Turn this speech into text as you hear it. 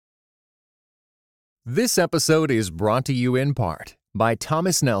This episode is brought to you in part by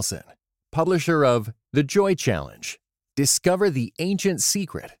Thomas Nelson, publisher of The Joy Challenge. Discover the ancient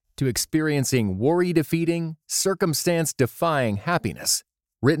secret to experiencing worry-defeating, circumstance-defying happiness.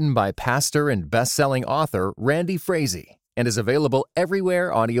 Written by pastor and best-selling author Randy Frazee, and is available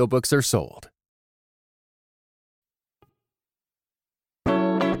everywhere audiobooks are sold.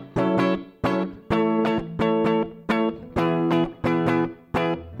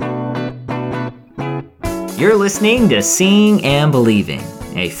 You're listening to Seeing and Believing,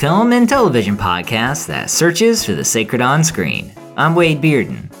 a film and television podcast that searches for the sacred on screen. I'm Wade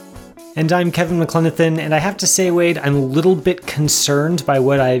Bearden. And I'm Kevin McLenithan, and I have to say, Wade, I'm a little bit concerned by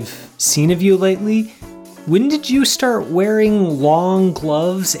what I've seen of you lately. When did you start wearing long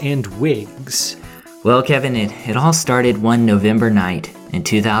gloves and wigs? Well, Kevin, it all started one November night in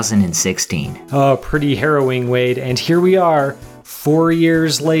 2016. Oh, pretty harrowing, Wade, and here we are, 4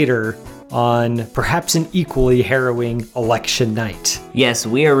 years later, on perhaps an equally harrowing election night. Yes,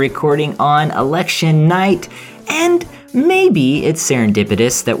 we are recording on election night, and maybe it's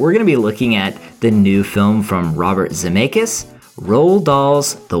serendipitous that we're going to be looking at the new film from Robert Zemeckis, Roald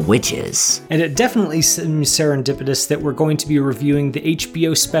Dahl's The Witches. And it definitely seems serendipitous that we're going to be reviewing the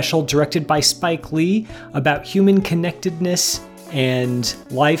HBO special directed by Spike Lee about human connectedness and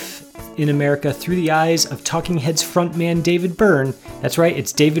life in America through the eyes of Talking Heads frontman David Byrne. That's right,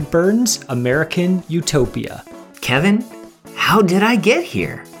 it's David Byrne's American Utopia. Kevin, how did I get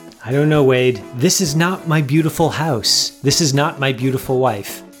here? I don't know, Wade. This is not my beautiful house. This is not my beautiful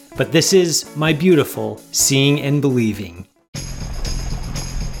wife. But this is my beautiful Seeing and Believing.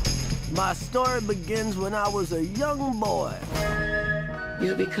 My story begins when I was a young boy.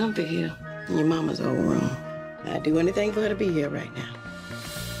 You'll be comfy here in your mama's old room. I'd do anything for her to be here right now.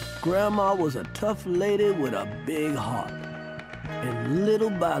 Grandma was a tough lady with a big heart. And little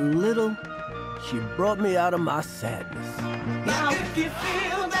by little, she brought me out of my sadness. Now if you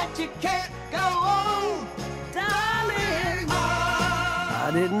feel that you can't go on, darling, I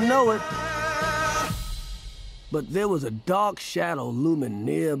didn't know it. But there was a dark shadow looming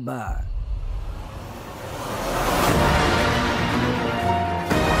nearby.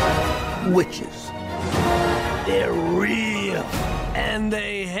 Witches. They're real. And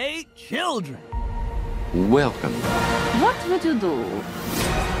they hate children. Welcome. What would you do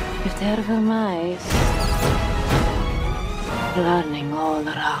if there were mice running all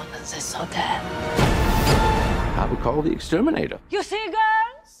around the Soden? I would call the exterminator. You see,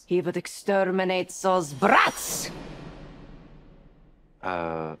 girls? He would exterminate those brats.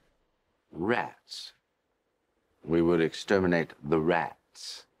 Rats. We would exterminate the rats.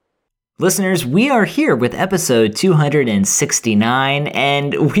 Listeners, we are here with episode 269,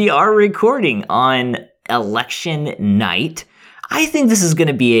 and we are recording on election night. I think this is going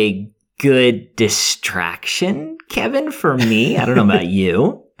to be a good distraction, Kevin, for me. I don't know about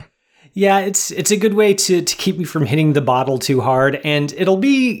you. Yeah, it's a good way to keep me from hitting the bottle too hard, and it'll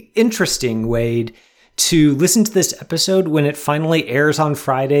be interesting, Wade, to listen to this episode when it finally airs on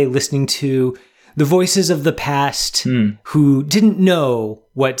Friday, listening to the voices of the past who didn't know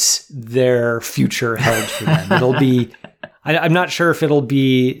what their future held for them. It'll be, I'm not sure if it'll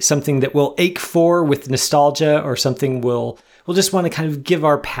be something that we'll ache for with nostalgia or something we'll just want to kind of give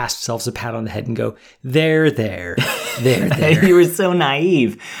our past selves a pat on the head and go, there. You were so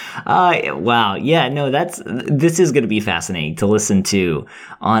naive. Wow. Yeah, no, this is going to be fascinating to listen to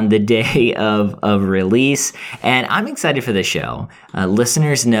on the day of release. And I'm excited for the show.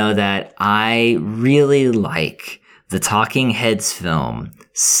 Listeners know that I really like the Talking Heads film,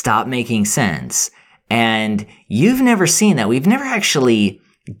 Stop Making Sense. And you've never seen that. We've never actually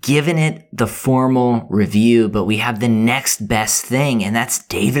given it the formal review, but we have the next best thing, and that's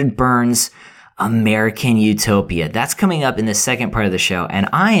David Byrne's American Utopia. That's coming up in the second part of the show, and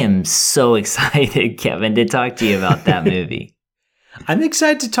I am so excited, Kevin, to talk to you about that movie. I'm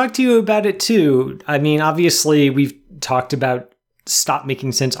excited to talk to you about it too. I mean, obviously, we've talked about Stop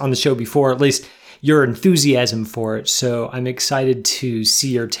Making Sense on the show before, at least your enthusiasm for it, so I'm excited to see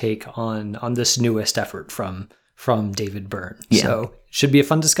your take on this newest effort from David Byrne. Yeah. So should be a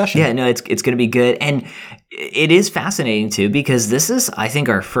fun discussion. Yeah, no, it's going to be good. And it is fascinating, too, because this is, I think,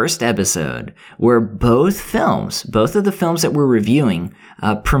 our first episode where both of the films that we're reviewing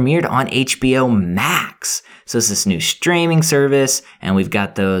premiered on HBO Max. So it's this new streaming service, and we've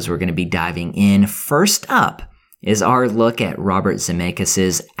got those we're going to be diving in. First up is our look at Robert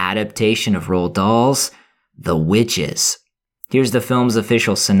Zemeckis' adaptation of Roald Dahl's The Witches. Here's the film's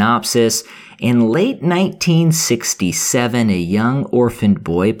official synopsis. In late 1967, a young orphaned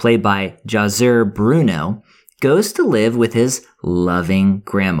boy, played by Jazer Bruno, goes to live with his loving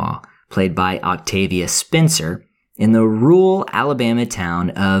grandma. played by Octavia Spencer, in the rural Alabama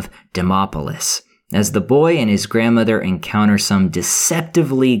town of Demopolis. As the boy and his grandmother encounter some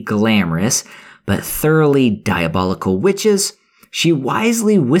deceptively glamorous but thoroughly diabolical witches, she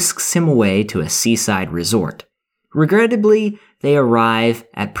wisely whisks him away to a seaside resort. Regrettably, they arrive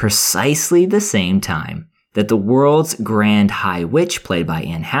at precisely the same time that the world's grand high witch, played by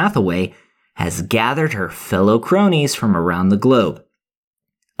Anne Hathaway, has gathered her fellow cronies from around the globe,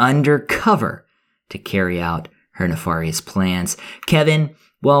 undercover, to carry out her nefarious plans. Kevin,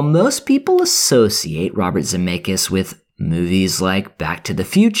 while most people associate Robert Zemeckis with movies like Back to the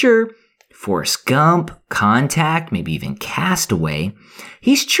Future, Forrest Gump, Contact, maybe even Castaway,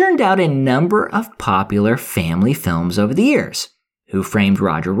 he's churned out a number of popular family films over the years. Who Framed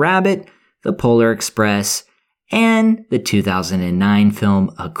Roger Rabbit, The Polar Express, and the 2009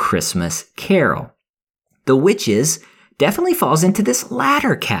 film A Christmas Carol. The Witches definitely falls into this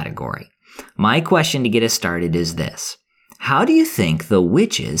latter category. My question to get us started is this. How do you think The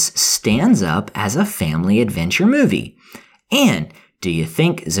Witches stands up as a family adventure movie? And do you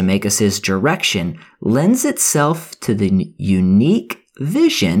think Zemeckis' direction lends itself to the unique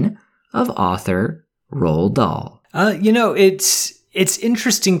vision of author Roald Dahl? It's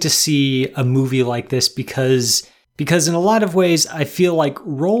interesting to see a movie like this because in a lot of ways I feel like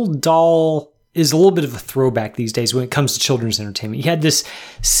Roald Dahl is a little bit of a throwback these days when it comes to children's entertainment. He had this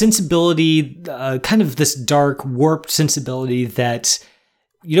sensibility, kind of this dark, warped sensibility that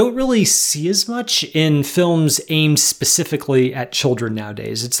you don't really see as much in films aimed specifically at children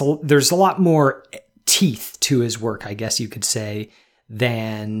nowadays. There's a lot more teeth to his work, I guess you could say,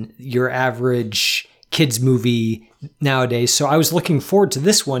 than your average kids movie nowadays. So I was looking forward to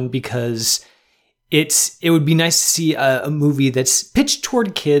this one because it would be nice to see a movie that's pitched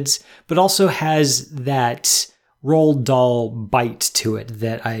toward kids, but also has that Roald Dahl bite to it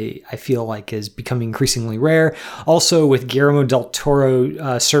that I feel like is becoming increasingly rare. Also, with Guillermo del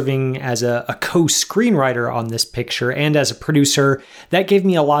Toro serving as a co-screenwriter on this picture and as a producer, that gave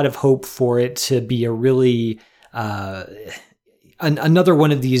me a lot of hope for it to be a really another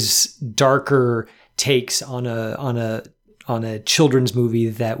one of these darker takes on a children's movie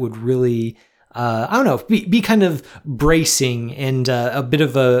that would really be kind of bracing and a bit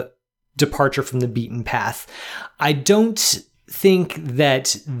of a departure from the beaten path. I don't think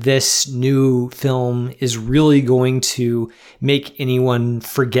that this new film is really going to make anyone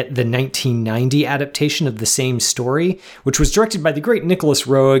forget the 1990 adaptation of the same story, which was directed by the great Nicholas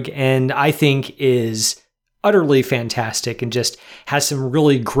Roeg, and I think is utterly fantastic and just has some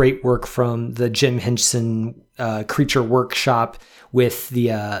really great work from the Jim Henson Creature Workshop with the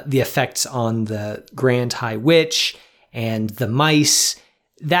effects on the Grand High Witch and the mice.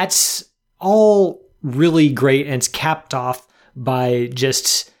 That's all really great, and it's capped off by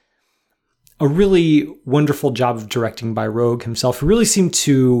just a really wonderful job of directing by Roeg himself, who really seemed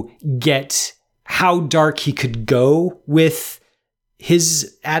to get how dark he could go with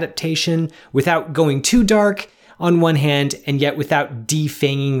his adaptation without going too dark on one hand, and yet without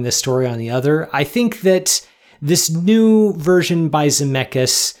defanging the story on the other. I think that this new version by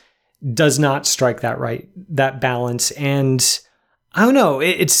Zemeckis does not strike that balance, and I don't know,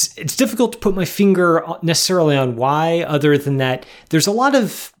 it's difficult to put my finger necessarily on why, other than that there's a lot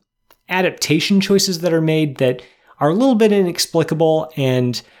of adaptation choices that are made that are a little bit inexplicable,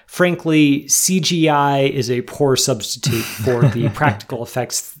 and frankly, CGI is a poor substitute for the practical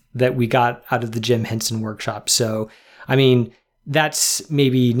effects that we got out of the Jim Henson Workshop. So, I mean, that's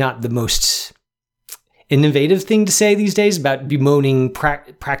maybe not the most innovative thing to say these days about bemoaning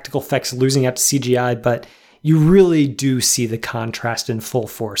practical effects losing out to CGI, but you really do see the contrast in full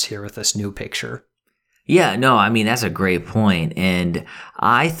force here with this new picture. Yeah, no, I mean, that's a great point. And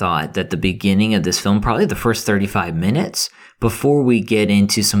I thought that the beginning of this film, probably the first 35 minutes, before we get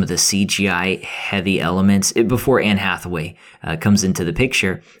into some of the CGI heavy elements, before Anne Hathaway comes into the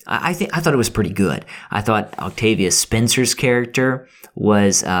picture, I thought it was pretty good. I thought Octavia Spencer's character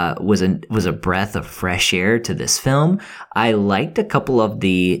was a breath of fresh air to this film. I liked a couple of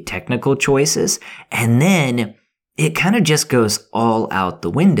the technical choices, and then it kind of just goes all out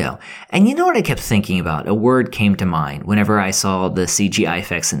the window. And you know what I kept thinking about? A word came to mind whenever I saw the CGI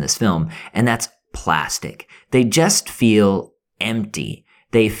effects in this film, and that's plastic. They just feel empty.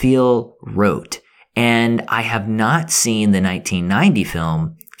 They feel rote. And I have not seen the 1990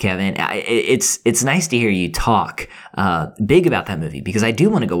 film, Kevin. It's nice to hear you talk big about that movie, because I do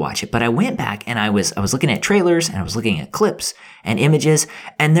want to go watch it. But I went back and I was looking at trailers and I was looking at clips and images,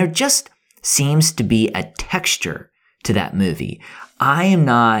 and there just seems to be a texture to that movie. I am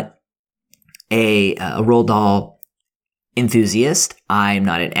not a Roald Dahl enthusiast. I'm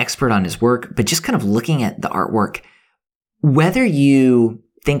not an expert on his work, but just kind of looking at the artwork, whether you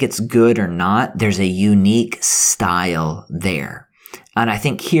think it's good or not, there's a unique style there. And I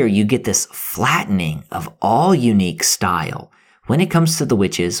think here you get this flattening of all unique style when it comes to the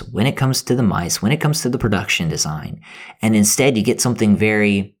witches, when it comes to the mice, when it comes to the production design. And instead you get something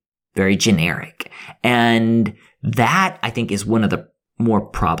very, very generic. And that, I think, is one of the more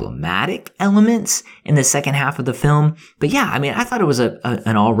problematic elements in the second half of the film. But yeah, I mean, I thought it was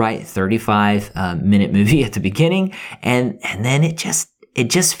an all right 35-minute movie at the beginning. And then it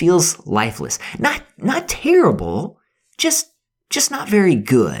just feels lifeless. Not terrible, just not very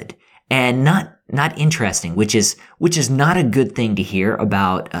good and not interesting, which is not a good thing to hear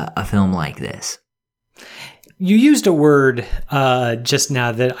about a film like this. You used a word just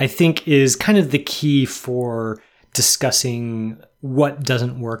now that I think is kind of the key for discussing what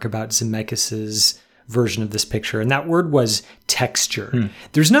doesn't work about Zemeckis's version of this picture, and that word was texture.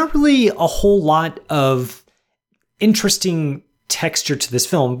 There's not really a whole lot of interesting texture to this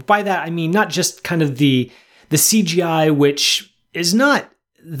film. By that, I mean not just kind of the CGI, which is not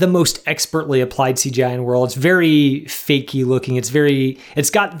the most expertly applied CGI in the world. It's very fakey looking. It's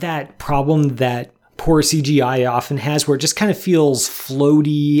got that problem that poor CGI often has, where it just kind of feels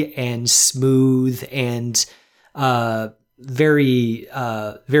floaty and smooth and very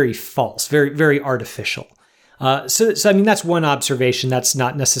false, very, very artificial. So I mean, that's one observation. That's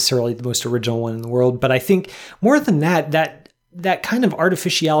not necessarily the most original one in the world, but I think more than that kind of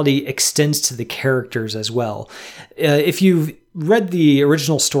artificiality extends to the characters as well. If you've read the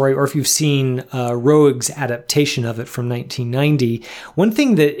original story, or if you've seen Roeg's adaptation of it from 1990, one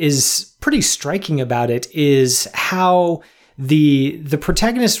thing that is pretty striking about it is how the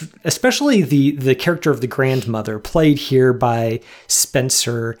protagonist, especially the character of the grandmother, played here by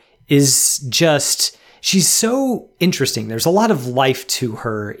Spencer, is just, she's so interesting. There's a lot of life to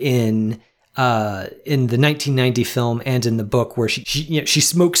her in the 1990 film and in the book, where she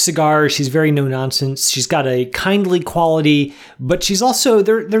smokes cigars. She's very no nonsense. She's got a kindly quality, but she's also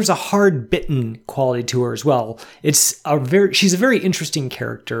there's a hard bitten quality to her as well. She's a very interesting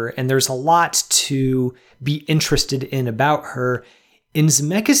character, and there's a lot to be interested in about her. In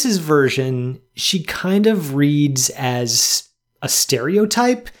Zemeckis's version, she kind of reads as a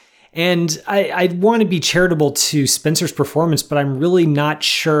stereotype. And I want to be charitable to Spencer's performance, but I'm really not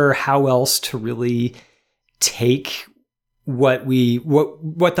sure how else to really take what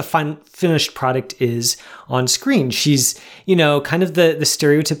the finished product is on screen. She's, kind of the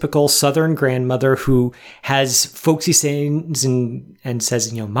stereotypical Southern grandmother who has folksy sayings and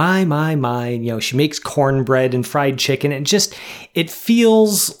says, my, she makes cornbread and fried chicken. And it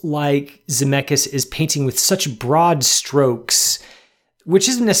feels like Zemeckis is painting with such broad strokes, which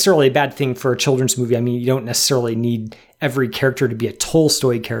isn't necessarily a bad thing for a children's movie. I mean, you don't necessarily need every character to be a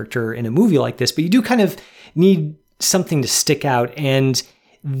Tolstoy character in a movie like this, but you do kind of need something to stick out. And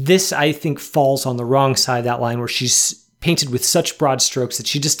this, I think, falls on the wrong side of that line, where she's painted with such broad strokes that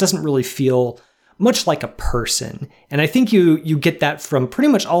she just doesn't really feel much like a person. And I think you get that from pretty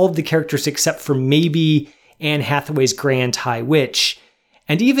much all of the characters except for maybe Anne Hathaway's Grand High Witch.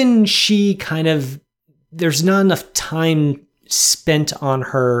 And even she there's not enough time spent on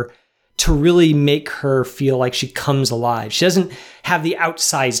her to really make her feel like she comes alive. She doesn't have the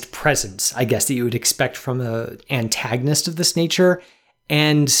outsized presence, I guess, that you would expect from an antagonist of this nature.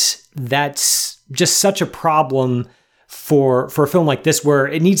 And that's just such a problem for a film like this, where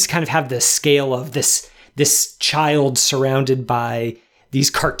it needs to kind of have the scale of this child surrounded by these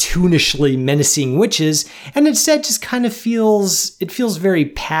cartoonishly menacing witches, and instead just kind of feels very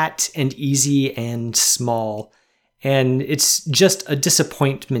pat and easy and small. And it's just a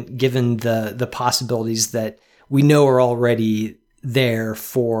disappointment given the possibilities that we know are already there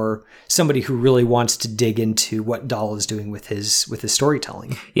for somebody who really wants to dig into what Dahl is doing with his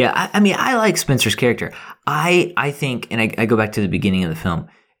storytelling. Yeah, I mean, I like Spencer's character. I think, and I go back to the beginning of the film,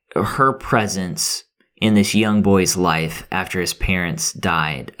 her presence in this young boy's life after his parents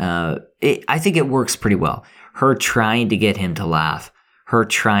died, I think it works pretty well. Her trying to get him to laugh, her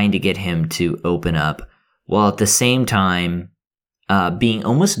trying to get him to open up, while at the same time being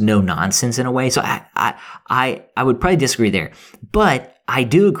almost no nonsense in a way. So I would probably disagree there. But I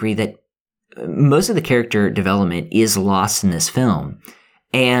do agree that most of the character development is lost in this film.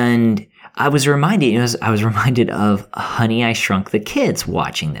 And I was reminded of Honey, I Shrunk the Kids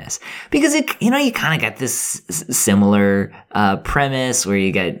watching this, because you kind of got this similar premise where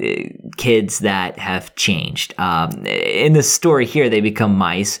you got kids that have changed. In the story here, they become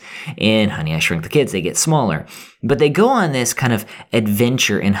mice. In Honey, I Shrunk the Kids, they get smaller, but they go on this kind of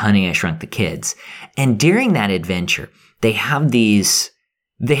adventure in Honey, I Shrunk the Kids. And during that adventure, they have these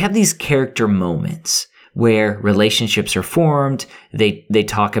character moments where relationships are formed. They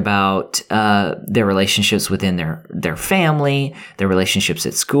talk about their relationships within their family, their relationships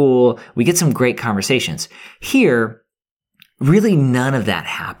at school. We get some great conversations. Here, really none of that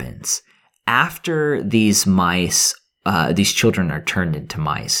happens. After these children are turned into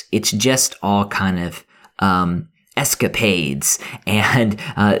mice, it's just all kind of escapades, and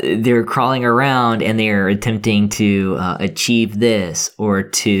they're crawling around and they're attempting to achieve this or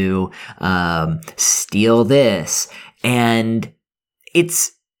to steal this. And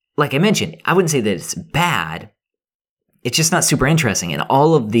it's, like I mentioned, I wouldn't say that it's bad. It's just not super interesting. And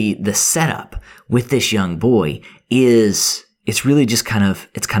all of the setup with this young boy it's really just kind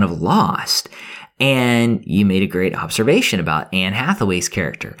of lost. And you made a great observation about Anne Hathaway's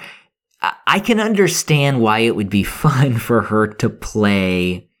character. I can understand why it would be fun for her to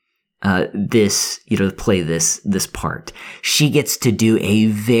play this part. She gets to do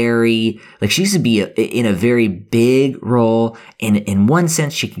she used to be in a very big role. In one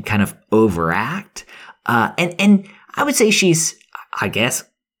sense, she can kind of overact. And I would say she's, I guess,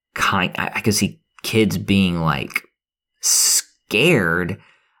 I could see kids being like scared,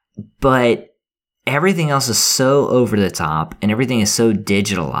 but everything else is so over the top and everything is so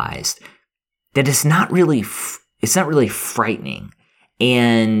digitalized that it's not really frightening.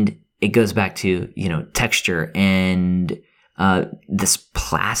 And it goes back to, texture and this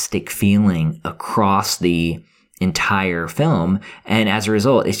plastic feeling across the entire film. And as a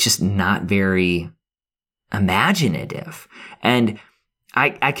result, it's just not very imaginative. And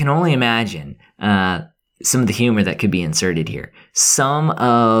I can only imagine some of the humor that could be inserted here. Some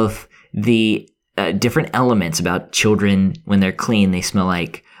of the different elements about children when they're clean, they smell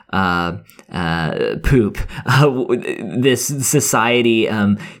like poop. This society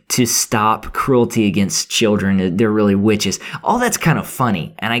to stop cruelty against children, they're really witches. All that's kind of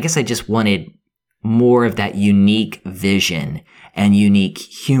funny, and I guess I just wanted more of that unique vision and unique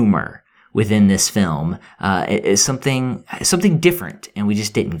humor within this film. Is something different, and we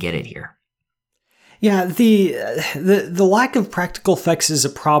just didn't get it here. Yeah, the lack of practical effects is a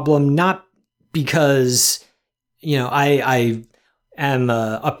problem, not because, I am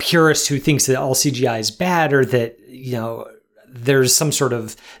a purist who thinks that all CGI is bad, or that, there's some sort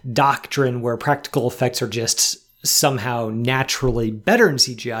of doctrine where practical effects are just somehow naturally better in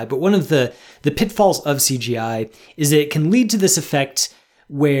CGI. But one of the pitfalls of CGI is that it can lead to this effect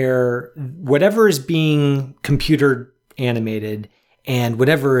where whatever is being computer animated and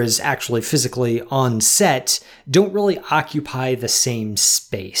whatever is actually physically on set don't really occupy the same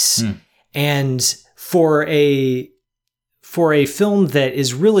space. And for a film that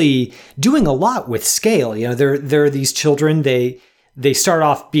is really doing a lot with scale, there are these children, they start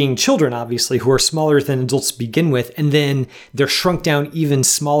off being children, obviously, who are smaller than adults to begin with, and then they're shrunk down even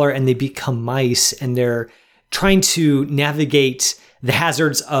smaller and they become mice, and they're trying to navigate the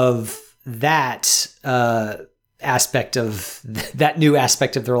hazards of that aspect of that new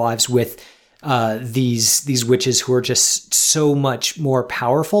aspect of their lives with these witches who are just so much more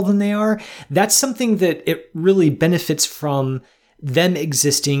powerful than they are. That's something that it really benefits from them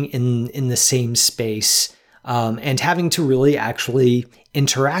existing in the same space, and having to really actually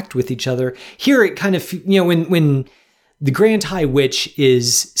interact with each other. Here it kind of, when the Grand High Witch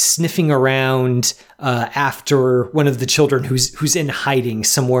is sniffing around after one of the children who's in hiding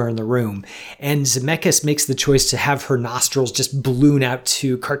somewhere in the room, and Zemeckis makes the choice to have her nostrils just balloon out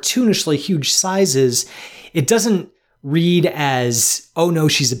to cartoonishly huge sizes. It doesn't read as, oh no,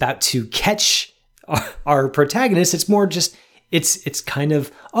 she's about to catch our protagonist. It's more just, it's kind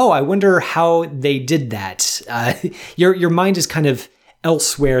of, oh, I wonder how they did that. Your mind is kind of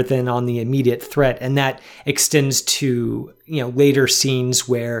elsewhere than on the immediate threat, and that extends to later scenes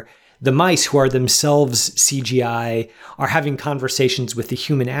where the mice, who are themselves CGI, are having conversations with the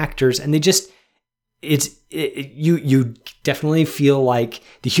human actors, and they just you definitely feel like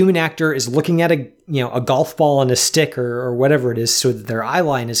the human actor is looking at a golf ball on a stick or whatever it is, so that their eye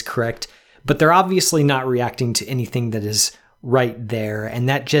line is correct, but they're obviously not reacting to anything that is right there, and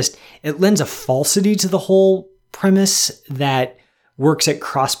that just, it lends a falsity to the whole premise that works at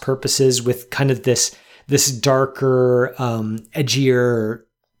cross purposes with kind of this darker, edgier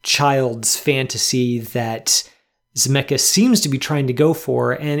child's fantasy that Zemeckis seems to be trying to go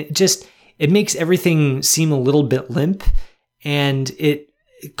for, and it makes everything seem a little bit limp, and it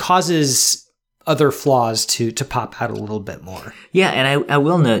causes other flaws to pop out a little bit more. Yeah, and I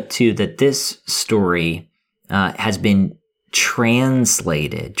will note too that this story has been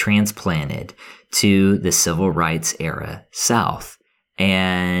transplanted to the civil rights era South.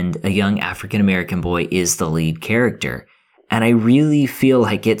 And a young African-American boy is the lead character. And I really feel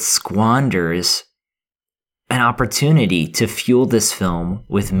like it squanders an opportunity to fuel this film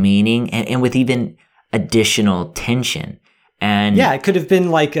with meaning and with even additional tension. And yeah, it could have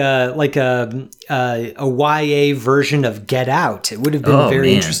been like a YA version of Get Out. It would have been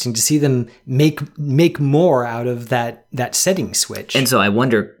very interesting to see them make more out of that setting switch. And so I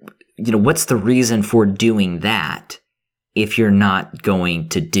wonder, what's the reason for doing that if you're not going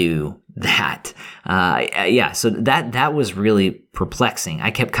to do that? So that was really perplexing.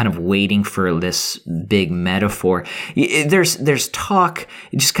 I kept kind of waiting for this big metaphor. There's talk,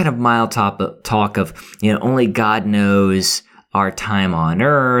 just kind of mild talk of, only God knows our time on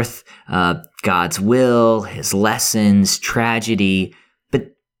earth, God's will, his lessons, tragedy,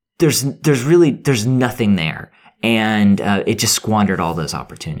 but there's nothing there. And it just squandered all those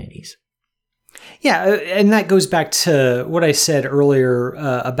opportunities. Yeah, and that goes back to what I said earlier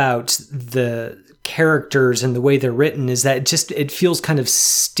about the characters and the way they're written, is that it feels kind of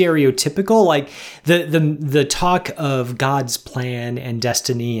stereotypical, like the talk of God's plan and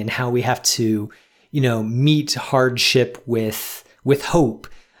destiny and how we have to, meet hardship with hope.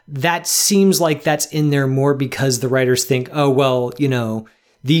 That seems like that's in there more because the writers think, oh, well,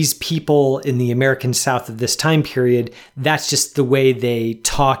 these people in the American South of this time period, that's just the way they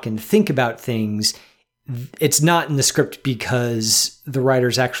talk and think about things. It's not in the script because the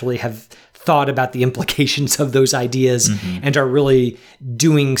writers actually have thought about the implications of those ideas and are really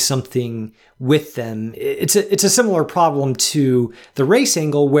doing something with them. It's a similar problem to the race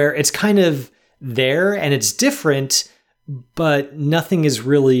angle, where it's kind of there and it's different, but nothing is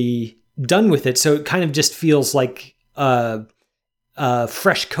really done with it. So it kind of just feels like a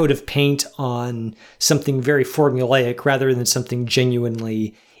fresh coat of paint on something very formulaic rather than something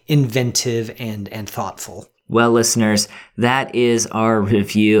genuinely inventive and thoughtful. Well, listeners, that is our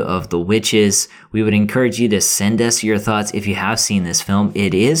review of The Witches. We would encourage you to send us your thoughts if you have seen this film.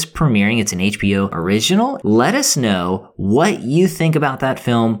 It is premiering. It's an HBO original. Let us know what you think about that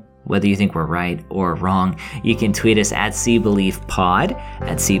film, whether you think we're right or wrong. You can tweet us at SeeBeliefPod,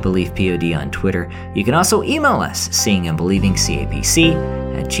 at SeeBeliefPod on Twitter. You can also email us, seeingandbelieving, CAPC,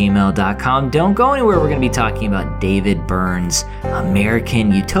 at gmail.com. Don't go anywhere. We're going to be talking about David Byrne's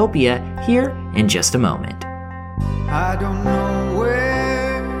American Utopia here in just a moment. I don't know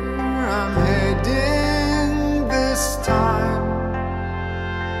where I'm heading this time.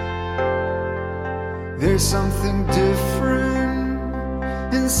 There's something different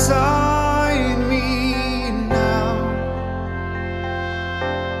inside me now.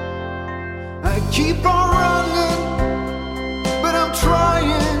 I keep on running, but I'm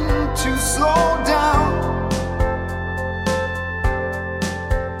trying to slow down.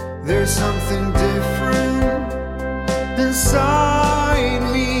 There's something different inside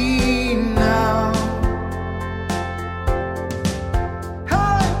me now.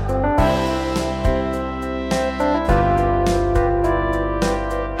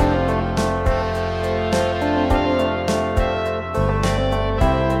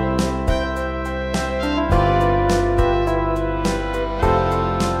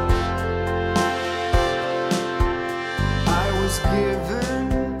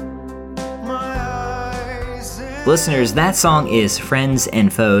 Listeners, that song is Friends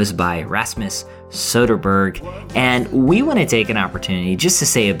and Foes by Rasmus Soderberg, and we want to take an opportunity just to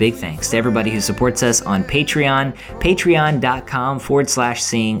say a big thanks to everybody who supports us on Patreon,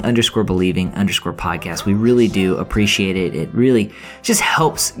 patreon.com/seeing_believing_podcast. We really do appreciate it. It really just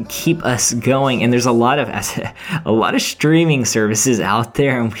helps keep us going, and there's a lot of streaming services out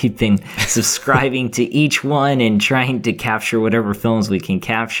there, and we've been subscribing to each one and trying to capture whatever films we can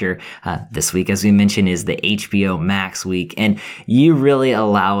capture. This week, as we mentioned, is the HBO Max week, and you really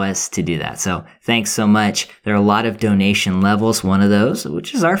allow us to do that. So thanks so much. There are a lot of donation levels. One of those,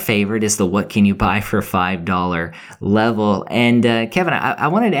 which is our favorite, is the What Can You Buy for $5 level. And Kevin, I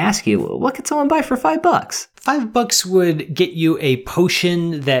wanted to ask you, what could someone buy for $5? $5 would get you a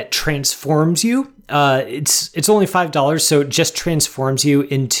potion that transforms you. It's only $5, so it just transforms you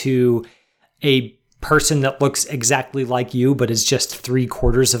into a person that looks exactly like you, but is just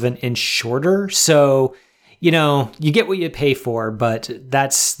 3/4 of an inch shorter. So, you get what you pay for, but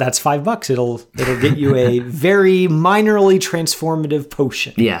that's $5. It'll get you a very minorly transformative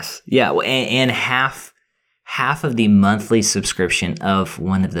potion. Yes. Yeah. And half of the monthly subscription of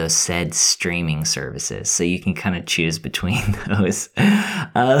one of those said streaming services. So you can kind of choose between those.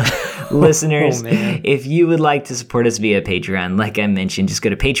 Listeners, if you would like to support us via Patreon, like I mentioned, just go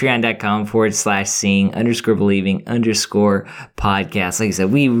to patreon.com/seeing_believing_podcast. Like I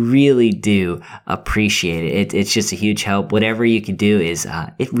said, we really do appreciate it. It's just a huge help. Whatever you can do it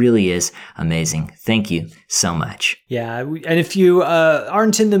really is amazing. Thank you so much. Yeah, and if you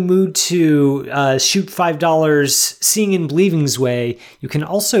aren't in the mood to shoot $5 Seeing and Believing's way, you can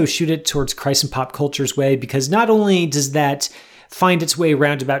also shoot it towards Christ and Pop Culture's way, because not only does that find its way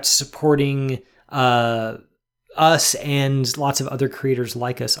roundabout to supporting us and lots of other creators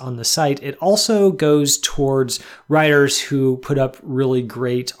like us on the site, it also goes towards writers who put up really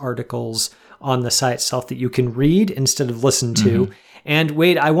great articles on the site itself that you can read instead of listen to. Mm-hmm. And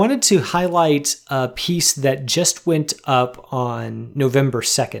Wade, I wanted to highlight a piece that just went up on November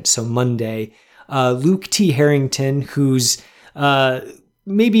 2nd, so Monday. Luke T. Harrington, who's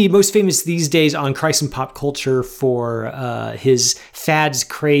maybe most famous these days on Christ and Pop Culture for his fads,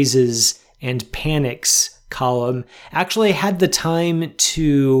 crazes, and panics column, actually had the time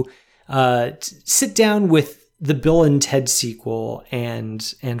to sit down with the Bill and Ted sequel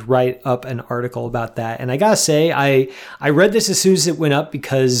and write up an article about that. And I gotta say, I read this as soon as it went up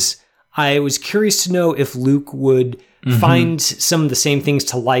because I was curious to know if Luke would find some of the same things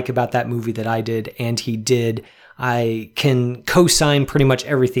to like about that movie that I did, and he did. I can co-sign pretty much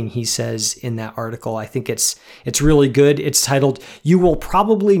everything he says in that article. I think it's really good. It's titled, "You Will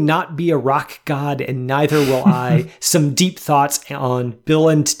Probably Not Be a Rock God and Neither Will I. Some Deep Thoughts on Bill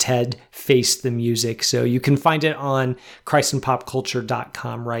and Ted Face the Music." So you can find it on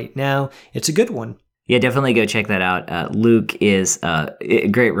christandpopculture.com right now. It's a good one. Yeah, definitely go check that out. Luke is a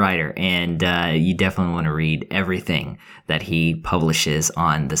great writer, and you definitely want to read everything that he publishes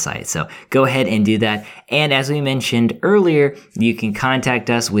on the site. So go ahead and do that. And as we mentioned earlier, you can contact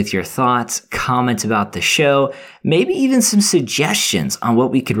us with your thoughts, comments about the show, maybe even some suggestions on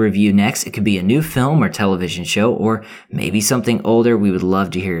what we could review next. It could be a new film or television show, or maybe something older. We would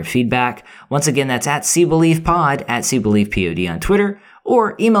love to hear your feedback. Once again, that's at SeeBelievePod, at SeeBelievePod on Twitter,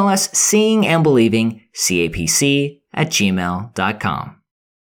 or email us seeingandbelieving@gmail.com.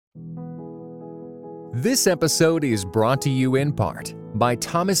 This episode is brought to you in part by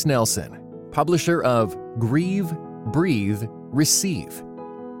Thomas Nelson, publisher of Grieve, Breathe, Receive.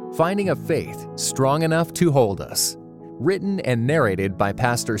 Finding a Faith Strong Enough to Hold Us. Written and narrated by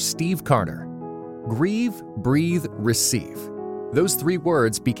Pastor Steve Carter. Grieve, Breathe, Receive. Those 3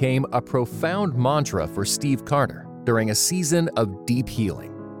 words became a profound mantra for Steve Carter during a season of deep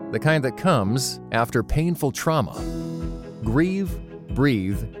healing, the kind that comes after painful trauma. Grieve,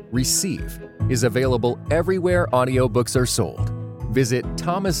 Breathe, Receive is available everywhere audiobooks are sold. Visit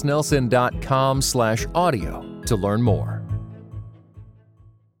thomasnelson.com/audio to learn more.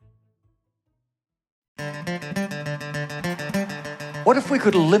 What if we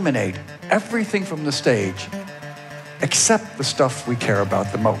could eliminate everything from the stage except the stuff we care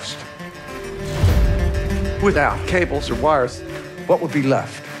about the most? Without cables or wires, what would be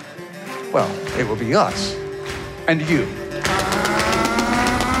left? Well, it would be us and you.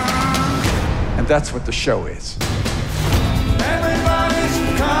 And that's what the show is. Everybody's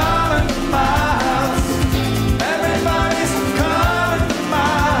coming to my house. Everybody's coming to my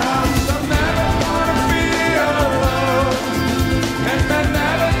house. I'm never gonna be alone. And they're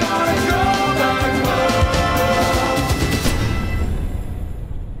never gonna go back home.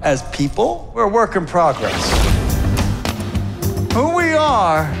 As people, we're a work in progress. Who we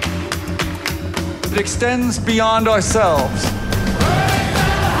are, it extends beyond ourselves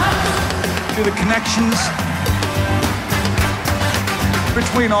to the connections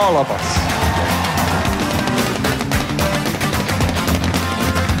between all of us.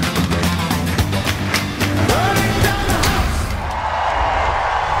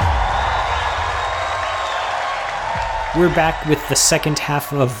 We're back with the second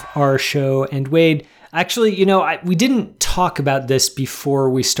half of our show, and Wade, actually, we didn't talk about this before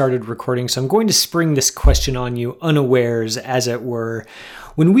we started recording, so I'm going to spring this question on you unawares, as it were.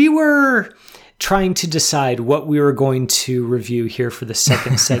 When we were trying to decide what we were going to review here for the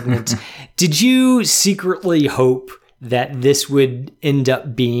second segment, did you secretly hope that this would end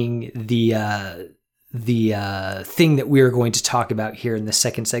up being the thing that we are going to talk about here in the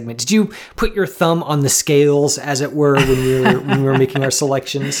second segment? Did you put your thumb on the scales, as it were, when we were making our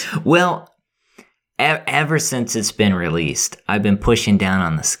selections? Well, ever since it's been released, I've been pushing down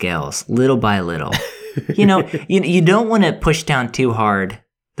on the scales little by little. You don't want to push down too hard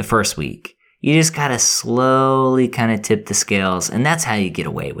the first week. You just got to slowly kind of tip the scales, and that's how you get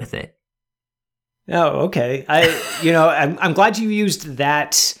away with it. Oh, okay. I'm glad you used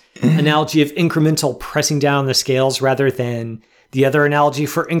that analogy of incremental pressing down the scales rather than the other analogy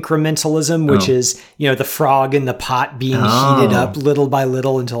for incrementalism, which is, the frog in the pot being heated up little by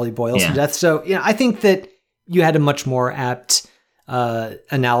little until he boils to death. So, I think that you had a much more apt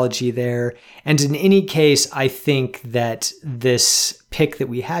analogy there. And in any case, I think that this pick that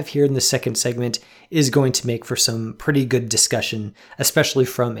we have here in the second segment is going to make for some pretty good discussion, especially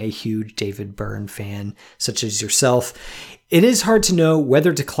from a huge David Byrne fan such as yourself. It is hard to know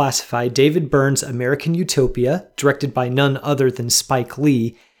whether to classify David Byrne's American Utopia, directed by none other than Spike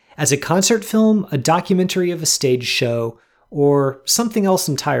Lee, as a concert film, a documentary of a stage show, or something else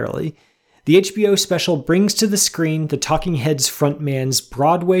entirely. The HBO special brings to the screen the Talking Heads frontman's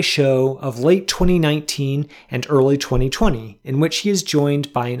Broadway show of late 2019 and early 2020, in which he is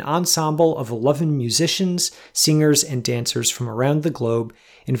joined by an ensemble of 11 musicians, singers, and dancers from around the globe,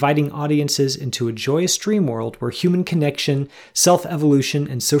 inviting audiences into a joyous dream world where human connection, self-evolution,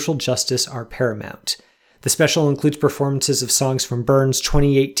 and social justice are paramount. The special includes performances of songs from Byrne's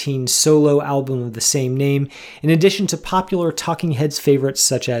 2018 solo album of the same name, in addition to popular Talking Heads favorites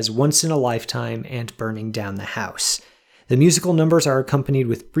such as Once in a Lifetime and Burning Down the House. The musical numbers are accompanied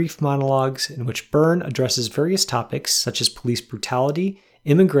with brief monologues in which Byrne addresses various topics such as police brutality,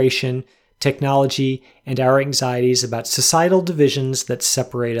 immigration, technology, and our anxieties about societal divisions that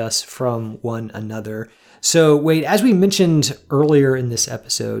separate us from one another. So, Wade, as we mentioned earlier in this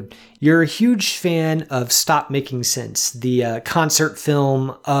episode, you're a huge fan of Stop Making Sense, the concert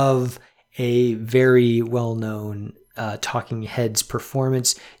film of a very well-known Talking Heads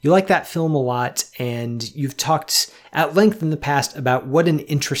performance. You like that film a lot, and you've talked at length in the past about what an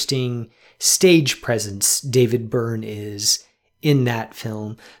interesting stage presence David Byrne is in that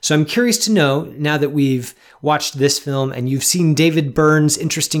film. So I'm curious to know, now that we've watched this film and you've seen David Byrne's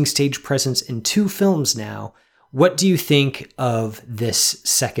interesting stage presence in 2 films now, what do you think of this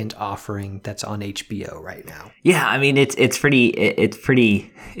second offering that's on HBO right now? Yeah, I mean it's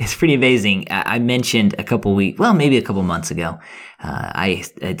pretty amazing. I mentioned maybe a couple months ago, I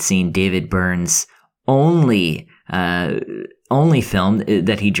had seen David Byrne's only film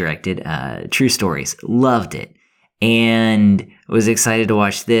that he directed, True Stories. Loved it. And was excited to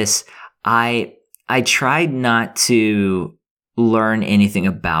watch this. I tried not to learn anything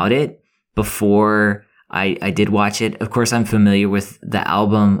about it before I did watch it. Of course, I'm familiar with the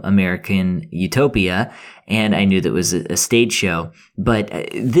album American Utopia, and I knew that it was a stage show. But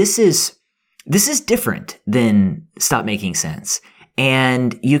this is different than Stop Making Sense.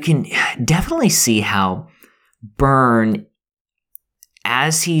 And you can definitely see how Byrne,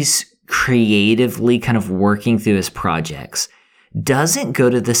 as he's creatively kind of working through his projects, doesn't go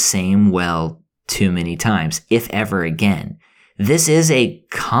to the same well too many times, if ever again. This is a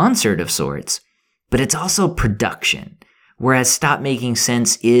concert of sorts, but it's also production, whereas Stop Making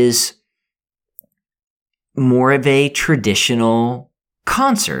Sense is more of a traditional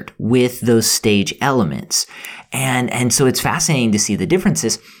concert with those stage elements. And so it's fascinating to see the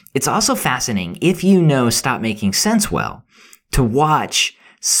differences. It's also fascinating, if you know Stop Making Sense well, to watch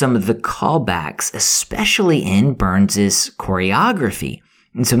some of the callbacks, especially in Byrne's choreography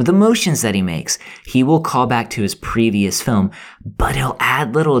and some of the motions that he makes. He will call back to his previous film, but he'll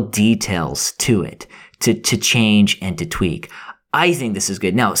add little details to it to change and to tweak. I think this is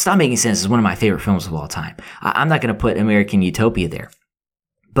good. Now, Stop Making Sense is one of my favorite films of all time. I'm not going to put American Utopia there,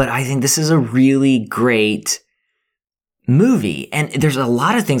 but I think this is a really great movie. And there's a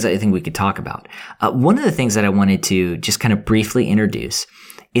lot of things that I think we could talk about. One of the things that I wanted to just kind of briefly introduce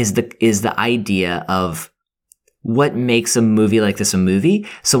is the idea of what makes a movie like this a movie.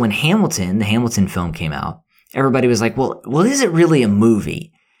 So when the Hamilton film came out, everybody was like, well, is it really a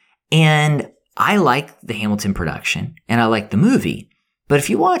movie? And I like the Hamilton production and I like the movie, but if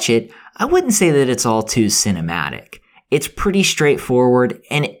you watch it, I wouldn't say that it's all too cinematic. It's pretty straightforward.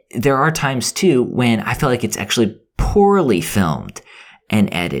 And there are times too when I feel like it's actually poorly filmed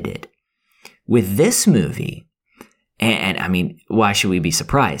and edited. With this movie, and I mean, why should we be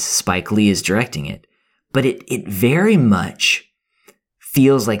surprised? Spike Lee is directing it. But it very much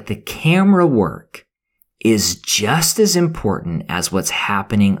feels like the camera work is just as important as what's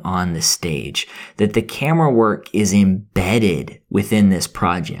happening on the stage. That the camera work is embedded within this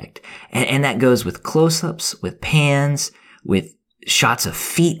project. And that goes with close-ups, with pans, with shots of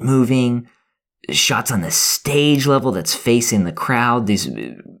feet moving, shots on the stage level that's facing the crowd, these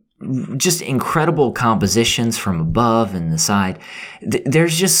just incredible compositions from above and the side.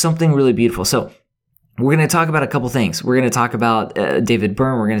 There's just something really beautiful. So we're going to talk about a couple things. We're going to talk about David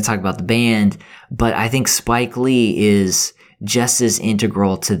Byrne. We're going to talk about the band. But I think Spike Lee is just as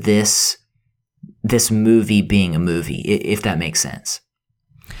integral to this movie being a movie, if that makes sense.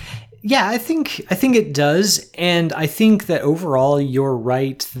 Yeah, I think it does. And I think that overall you're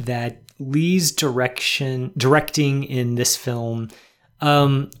right that Lee's directing in this film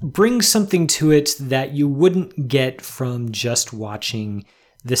brings something to it that you wouldn't get from just watching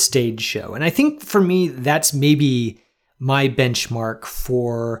the stage show. And I think for me, that's maybe my benchmark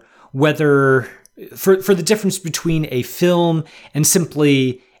for whether for the difference between a film and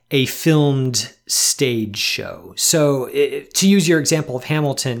simply a filmed stage show. So to use your example of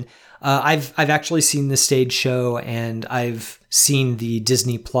Hamilton, I've actually seen the stage show, and I've seen the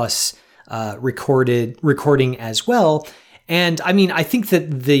Disney Plus recording as well. And I mean, I think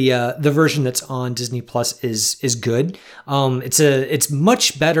that the version that's on Disney Plus is good. It's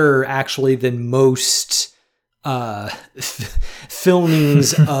much better actually than most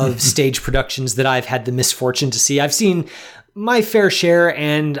filmings of stage productions that I've had the misfortune to see. I've seen my fair share,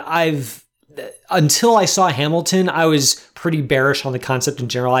 and until I saw Hamilton, I was pretty bearish on the concept in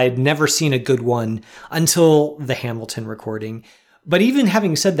general. I had never seen a good one until the Hamilton recording. But even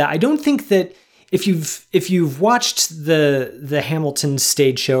having said that, I don't think that if you've watched the Hamilton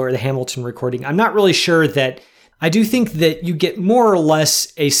stage show or the Hamilton recording, I'm not really sure that. I do think that you get more or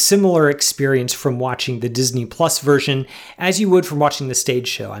less a similar experience from watching the Disney Plus version as you would from watching the stage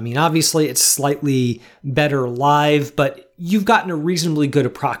show. I mean, obviously it's slightly better live, but you've gotten a reasonably good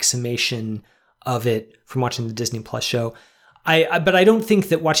approximation of it from watching the Disney Plus show. But I don't think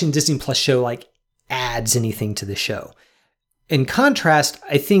that watching Disney Plus show like adds anything to the show. In contrast,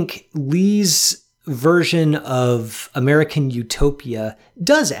 I think Lee's version of American Utopia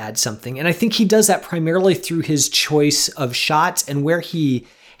does add something. And I think he does that primarily through his choice of shots and where he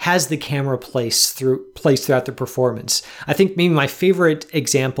has the camera placed throughout the performance. I think maybe my favorite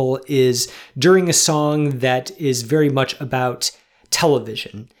example is during a song that is very much about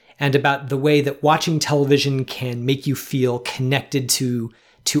television and about the way that watching television can make you feel connected to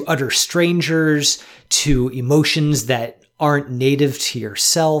utter strangers, to emotions that aren't native to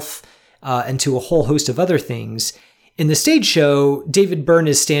yourself, and to a whole host of other things. In the stage show, David Byrne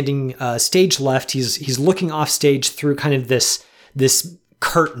is standing stage left. He's looking off stage through kind of this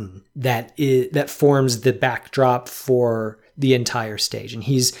curtain that forms the backdrop for the entire stage, and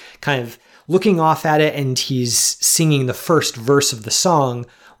he's kind of looking off at it, and he's singing the first verse of the song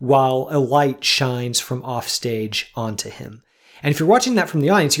while a light shines from off stage onto him. And if you're watching that from the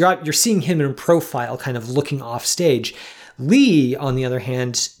audience, you're seeing him in profile, kind of looking off stage. Lee, on the other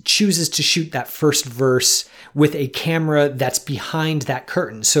hand, chooses to shoot that first verse with a camera that's behind that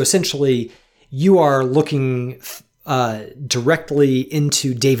curtain. So essentially, you are looking directly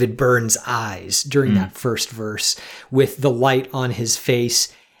into David Byrne's eyes during that first verse with the light on his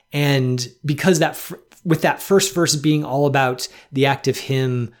face. And because with that first verse being all about the act of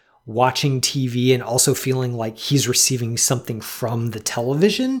him watching TV and also feeling like he's receiving something from the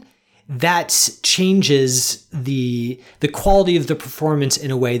television, that changes the quality of the performance in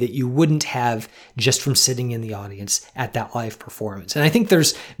a way that you wouldn't have just from sitting in the audience at that live performance. And I think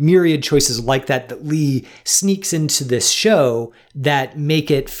there's myriad choices like that Lee sneaks into this show that make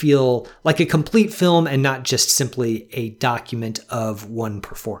it feel like a complete film and not just simply a document of one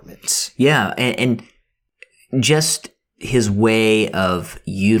performance. Yeah, and just his way of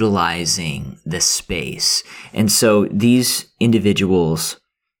utilizing the space. And so these individuals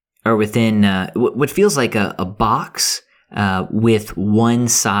are within what feels like a box with one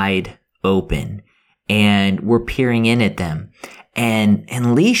side open, and we're peering in at them.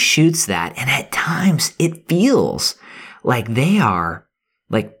 And Lee shoots that, and at times it feels like they are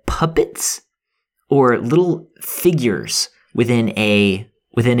like puppets or little figures within a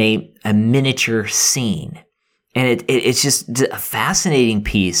miniature scene. And it's just a fascinating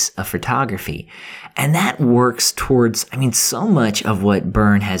piece of photography. And that works towards, so much of what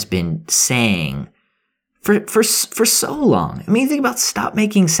Byrne has been saying for so long. Think about Stop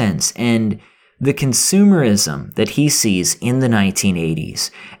Making Sense and the consumerism that he sees in the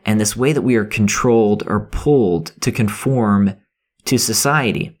 1980s and this way that we are controlled or pulled to conform to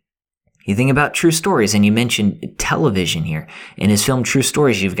society. You think about True Stories, and you mentioned television here. In his film True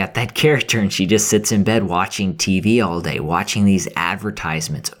Stories, you've got that character, and she just sits in bed watching TV all day, watching these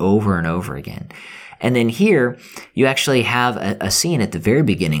advertisements over and over again. And then here, you actually have a scene at the very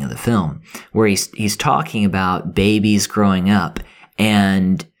beginning of the film where he's talking about babies growing up,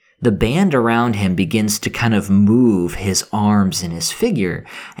 and the band around him begins to kind of move his arms and his figure.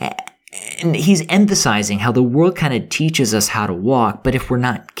 And he's emphasizing how the world kind of teaches us how to walk, but if we're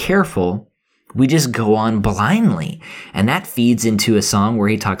not careful, we just go on blindly. And that feeds into a song where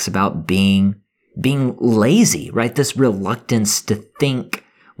he talks about being lazy, right? This reluctance to think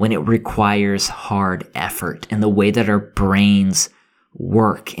when it requires hard effort, and the way that our brains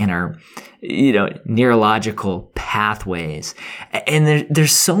work and our, neurological pathways. And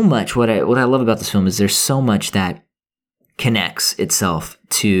there's so much, what I love about this film is there's so much that connects itself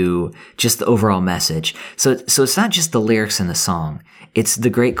to just the overall message. So it's not just the lyrics in the song. It's the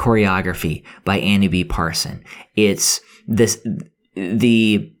great choreography by Annie B. Parson. It's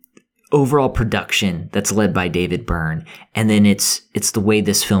the overall production that's led by David Byrne, and then it's the way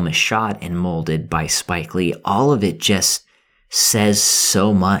this film is shot and molded by Spike Lee. All of it just says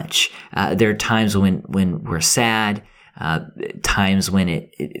so much. There are times when we're sad, times when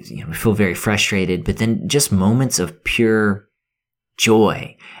we feel very frustrated, but then just moments of pure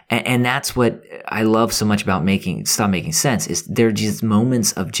joy. And that's what I love so much about Stop Making Sense, is there are just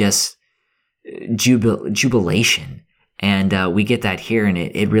moments of just jubilation. And we get that here, and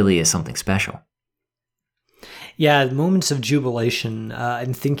it really is something special. Yeah, moments of jubilation.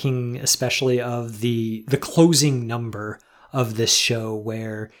 I'm thinking especially of the closing number of this show,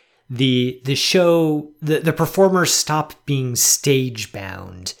 where the performers stop being stage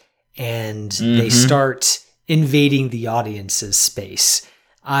bound and they start invading the audience's space.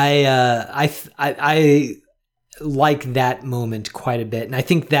 I like that moment quite a bit, and I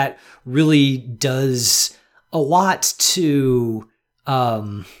think that really does a lot to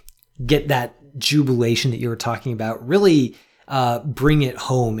get that jubilation that you were talking about, really bring it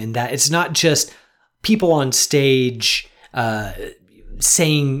home, in that it's not just people on stage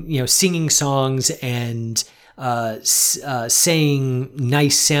singing songs and saying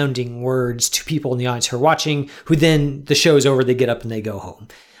nice sounding words to people in the audience who are watching, who then the show is over, they get up and they go home.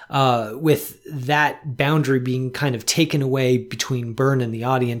 With that boundary being kind of taken away between Byrne and the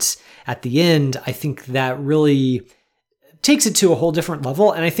audience at the end, I think that really takes it to a whole different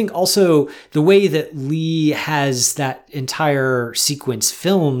level. And I think also the way that Lee has that entire sequence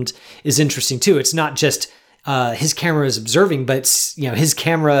filmed is interesting too. It's not just his camera is observing, but his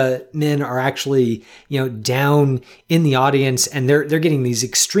cameramen are actually down in the audience, and they're getting these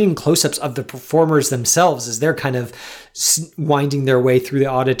extreme close-ups of the performers themselves as they're kind of winding their way through the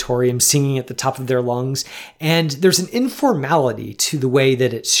auditorium, singing at the top of their lungs. And there's an informality to the way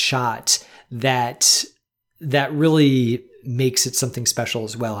that it's shot that really makes it something special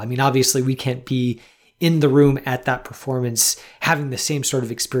as well. I mean, obviously we can't be in the room at that performance having the same sort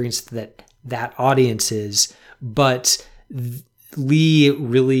of experience that audience is, but Lee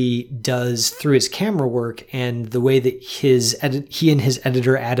really does, through his camera work and the way that he and his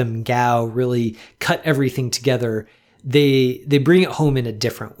editor Adam Gao really cut everything together, they bring it home in a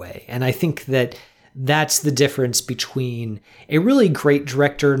different way. And I think that that's the difference between a really great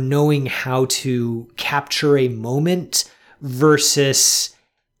director knowing how to capture a moment versus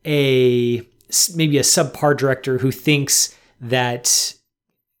maybe a subpar director who thinks that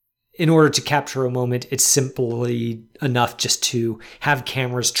in order to capture a moment, it's simply enough just to have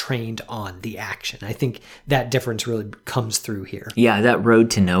cameras trained on the action. I think that difference really comes through here. Yeah, that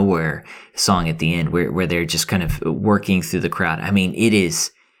Road to Nowhere song at the end where they're just kind of working through the crowd. I mean,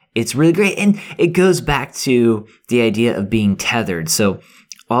 it's really great. And it goes back to the idea of being tethered. So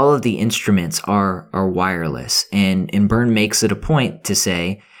all of the instruments are wireless, and Byrne makes it a point to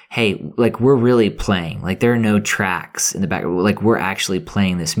say, hey, like, we're really playing. Like, there are no tracks in the back. Like, we're actually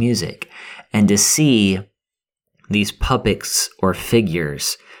playing this music. And to see these puppets or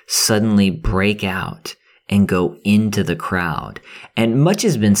figures suddenly break out and go into the crowd. And much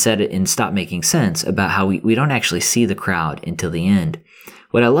has been said in Stop Making Sense about how we don't actually see the crowd until the end.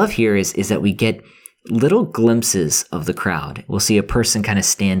 What I love here is that we get little glimpses of the crowd. We'll see a person kind of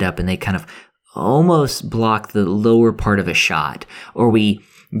stand up and they kind of almost block the lower part of a shot. Or we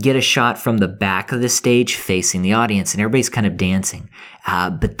get a shot from the back of the stage facing the audience and everybody's kind of dancing.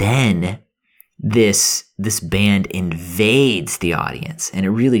 But then this band invades the audience and it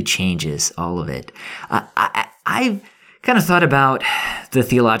really changes all of it. I've kind of thought about the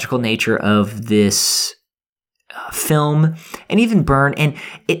theological nature of this film and even Byrne, and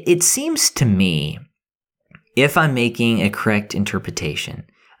it seems to me, if I'm making a correct interpretation,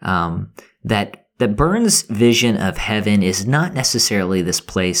 that Byrne's vision of heaven is not necessarily this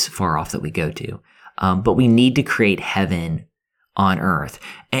place far off that we go to, but we need to create heaven on earth.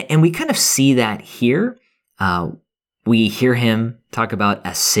 And we kind of see that here. We hear him talk about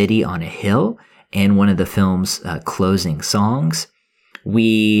a city on a hill in one of the film's closing songs.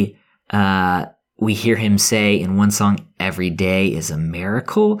 We hear him say in one song, every day is a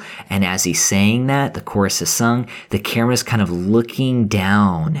miracle. And as he's saying that, the chorus is sung, the camera's kind of looking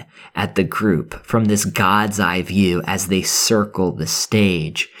down at the group from this God's eye view as they circle the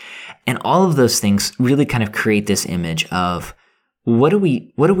stage. And all of those things really kind of create this image of what are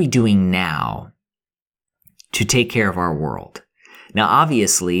we doing now to take care of our world? Now,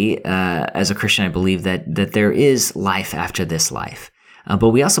 obviously, as a Christian, I believe that there is life after this life. But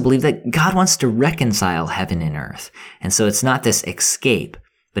we also believe that God wants to reconcile heaven and earth. And so it's not this escape,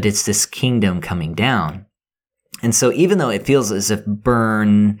 but it's this kingdom coming down. And so even though it feels as if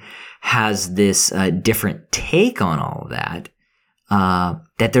Byrne has this different take on all of that,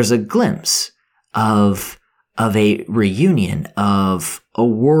 that there's a glimpse of a reunion, of a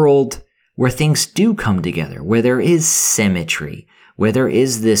world where things do come together, where there is symmetry, where there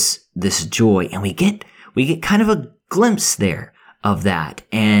is this joy, and we get kind of a glimpse there of that,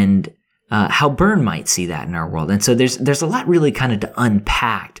 and how Byrne might see that in our world. And so there's a lot really kind of to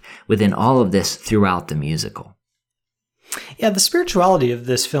unpack within all of this throughout the musical. Yeah, the spirituality of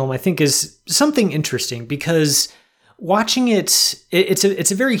this film, I think, is something interesting because watching it's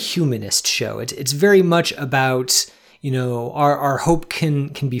a very humanist show. It's very much about, our hope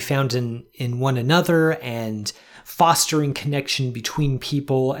can be found in one another and fostering connection between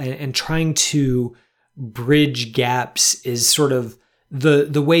people and trying to bridge gaps is sort of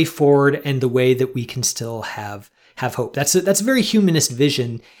the way forward and the way that we can still have hope. That's a very humanist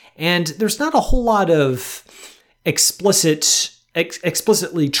vision, and there's not a whole lot of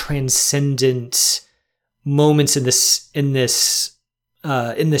explicitly transcendent moments in this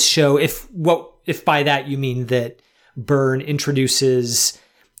show. If by that you mean that Byrne introduces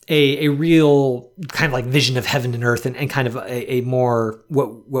a real kind of like vision of heaven and earth and kind of a more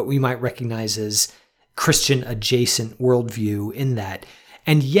what we might recognize as Christian adjacent worldview in that.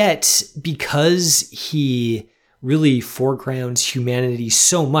 And yet, because he really foregrounds humanity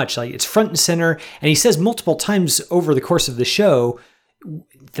so much, like it's front and center, and he says multiple times over the course of the show,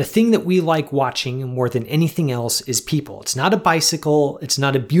 the thing that we like watching more than anything else is people. It's not a bicycle, it's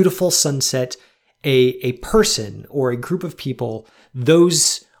not a beautiful sunset, a person or a group of people.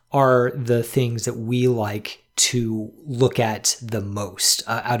 Those are the things that we like to look at the most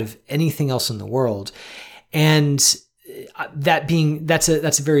out of anything else in the world. And that's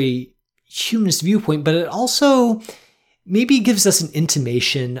a very humanist viewpoint, but it also maybe gives us an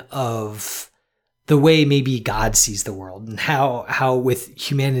intimation of the way maybe God sees the world, and how with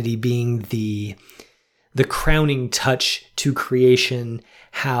humanity being the crowning touch to creation,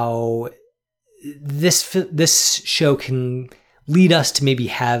 how this show can lead us to maybe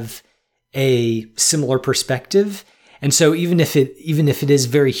have a similar perspective. And so even if it is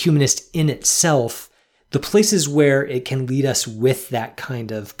very humanist in itself, the places where it can lead us with that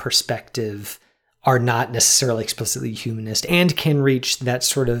kind of perspective are not necessarily explicitly humanist and can reach that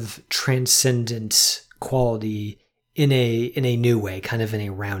sort of transcendent quality in a new way, kind of in a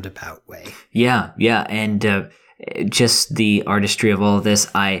roundabout way. Yeah. And just the artistry of all of this.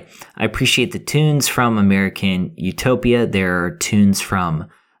 I appreciate the tunes from American Utopia. There are tunes from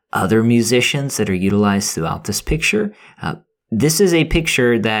other musicians that are utilized throughout this picture. This is a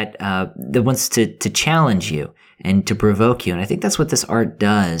picture that wants to challenge you and to provoke you. And I think that's what this art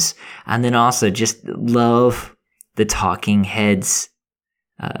does. And then also just love the Talking Heads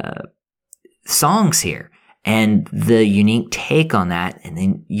songs here and the unique take on that and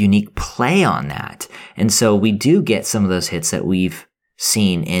the unique play on that. And so we do get some of those hits that we've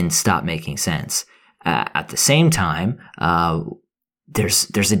seen in Stop Making Sense. At the same time,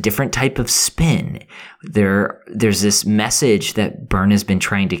 there's a different type of spin. There's this message that Byrne has been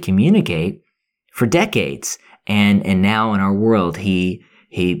trying to communicate for decades, and now in our world he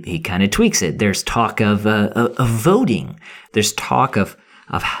kind of tweaks it. There's talk of voting. There's talk of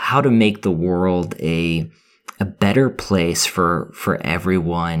how to make the world a better place for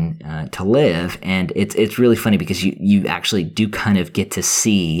everyone to live, and it's really funny because you actually do kind of get to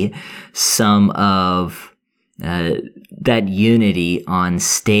see some of that unity on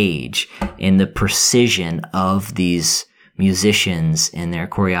stage in the precision of these musicians in their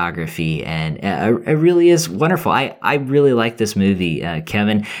choreography, and it really is wonderful. I really like this movie,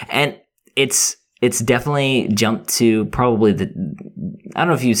 Kevin, and it's definitely jumped to probably I don't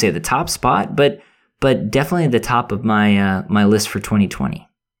know if you say the top spot, but definitely the top of my my list for 2020.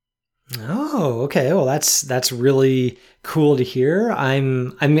 Oh, okay. Well, that's really cool to hear.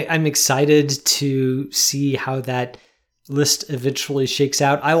 I'm excited to see how that list eventually shakes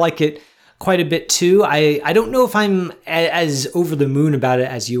out. I like it quite a bit too. I don't know if I'm as over the moon about it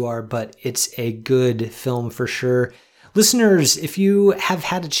as you are, but it's a good film for sure. Listeners, if you have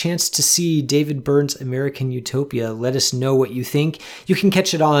had a chance to see David Byrne's American Utopia, let us know what you think. You can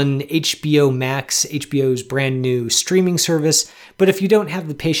catch it on HBO Max, HBO's brand new streaming service. But if you don't have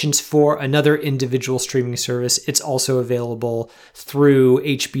the patience for another individual streaming service, it's also available through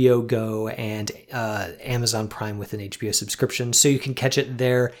HBO Go and Amazon Prime with an HBO subscription. So you can catch it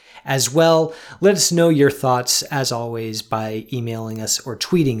there as well. Let us know your thoughts, as always, by emailing us or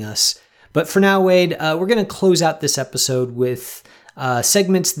tweeting us. But for now, Wade, we're going to close out this episode with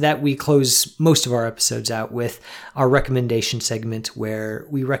segments that we close most of our episodes out with. Our recommendation segment, where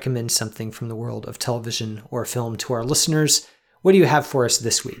we recommend something from the world of television or film to our listeners. what do you have for us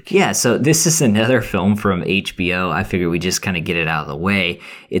this week? Yeah, so this is another film from HBO. I figured we just kind of get it out of the way.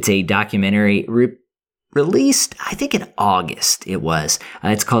 It's a documentary released, I think in August it was.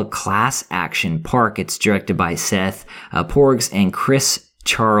 It's called Class Action Park. It's directed by Seth Porges and Chris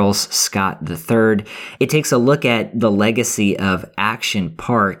Charles Scott III. It takes a look at the legacy of Action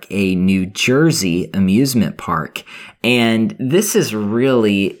Park, a New Jersey amusement park. And this is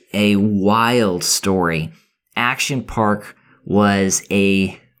really a wild story. Action Park was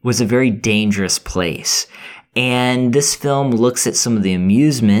a very dangerous place. And this film looks at some of the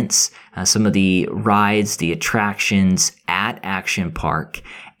amusements, some of the rides, the attractions at Action Park,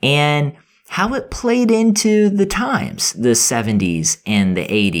 and how it played into the times, the 70s and the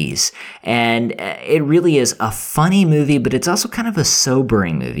 80s. And it really is a funny movie, but it's also kind of a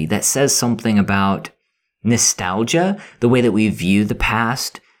sobering movie that says something about nostalgia, the way that we view the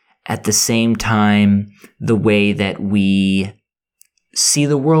past, at the same time, the way that we see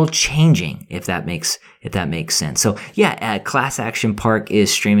the world changing, if that makes sense. So yeah, Class Action Park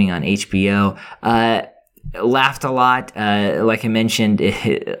is streaming on HBO. Laughed a lot, like I mentioned,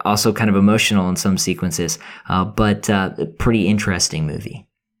 also kind of emotional in some sequences, but a pretty interesting movie.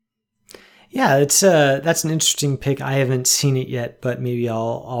 Yeah, that's an interesting pick. I haven't seen it yet, but maybe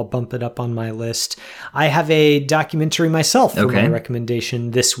I'll bump it up on my list. I have a documentary myself for my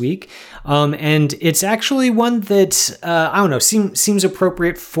recommendation this week, and it's actually one that I don't know seems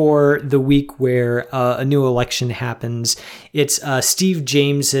appropriate for the week where a new election happens. It's Steve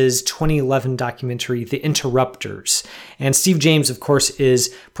James's 2011 documentary, The Interrupters, and Steve James, of course,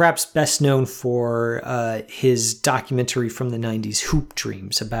 is perhaps best known for his documentary from the 90s, Hoop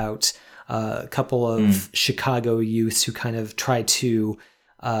Dreams, about a couple of Chicago youths who kind of try to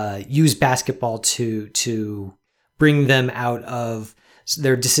use basketball to bring them out of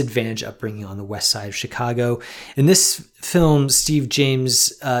their disadvantaged upbringing on the west side of Chicago. In this film, Steve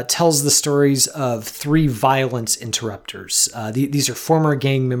James tells the stories of three violence interrupters. These are former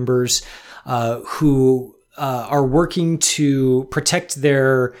gang members who are working to protect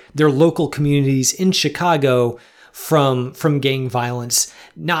their local communities in Chicago from gang violence,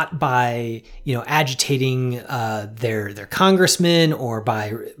 not by agitating their congressmen or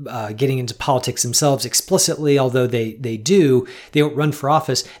by getting into politics themselves explicitly, although they don't run for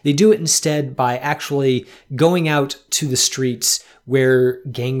office. They do it instead by actually going out to the streets where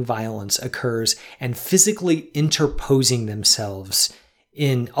gang violence occurs and physically interposing themselves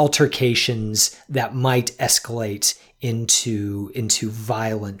in altercations that might escalate into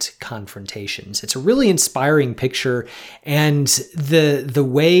violent confrontations. It's a really inspiring picture, and the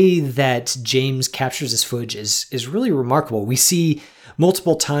way that James captures this footage is really remarkable. We see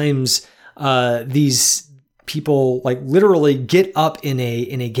multiple times these people like literally get up in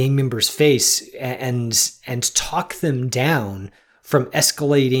a gang member's face and talk them down from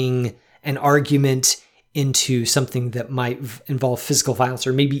escalating an argument into something that might involve physical violence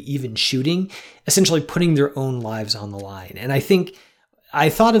or maybe even shooting, essentially putting their own lives on the line. And I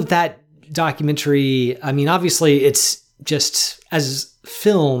thought of that documentary. I mean, obviously it's just, as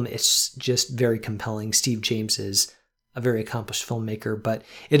film, it's just very compelling. Steve James is a very accomplished filmmaker, but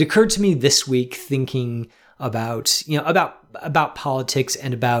it occurred to me this week thinking about politics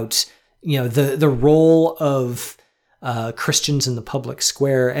and about, the role of Christians in the public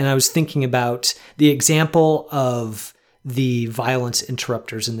square. And I was thinking about the example of the violence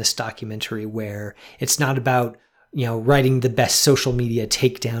interrupters in this documentary, where it's not about, writing the best social media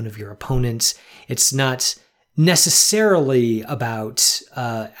takedown of your opponents. It's not necessarily about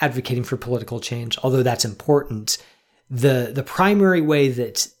advocating for political change, although that's important. The primary way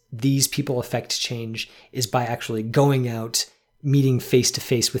that these people affect change is by actually going out, meeting face to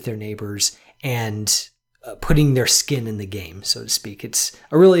face with their neighbors, and putting their skin in the game, so to speak. It's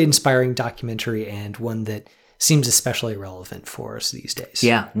a really inspiring documentary and one that seems especially relevant for us these days.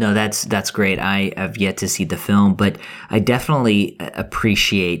 Yeah, no, that's great. I have yet to see the film, but I definitely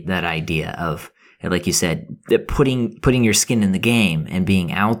appreciate that idea of, like you said, putting your skin in the game and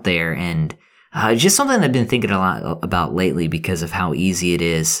being out there, and just something that I've been thinking a lot about lately because of how easy it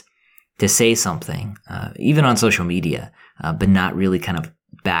is to say something, even on social media, but not really kind of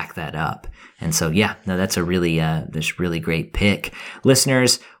back that up. And so, yeah, no, that's a really great pick.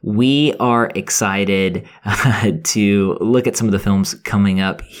 Listeners, we are excited to look at some of the films coming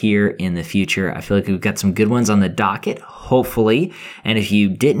up here in the future. I feel like we've got some good ones on the docket, hopefully. And if you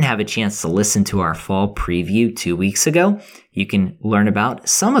didn't have a chance to listen to our fall preview 2 weeks ago, you can learn about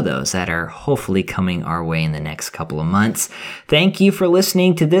some of those that are hopefully coming our way in the next couple of months. Thank you for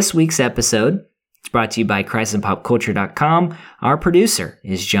listening to this week's episode. It's brought to you by CrisisInPopCulture.com. Our producer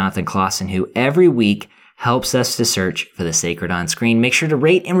is Jonathan Clausen, who every week helps us to search for the sacred on screen. Make sure to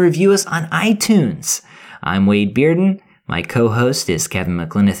rate and review us on iTunes. I'm Wade Bearden. My co-host is Kevin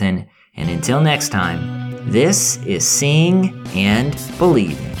McLenithan. And until next time, this is Seeing and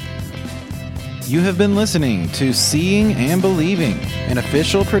Believing. You have been listening to Seeing and Believing, an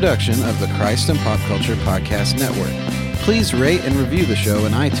official production of the Christ and Pop Culture Podcast Network. Please rate and review the show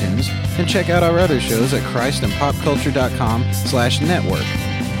in iTunes and check out our other shows at christandpopculture.com/network.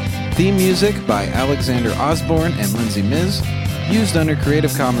 Theme music by Alexander Osborne and Lindsay Miz, used under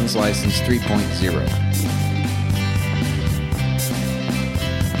Creative Commons License 3.0.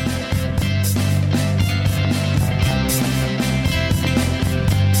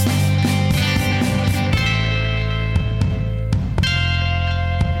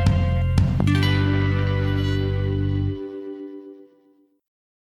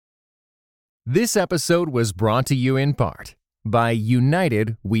 This episode was brought to you in part by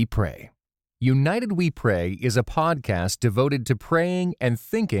United We Pray. United We Pray is a podcast devoted to praying and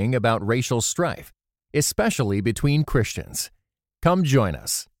thinking about racial strife, especially between Christians. Come join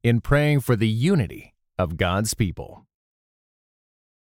us in praying for the unity of God's people.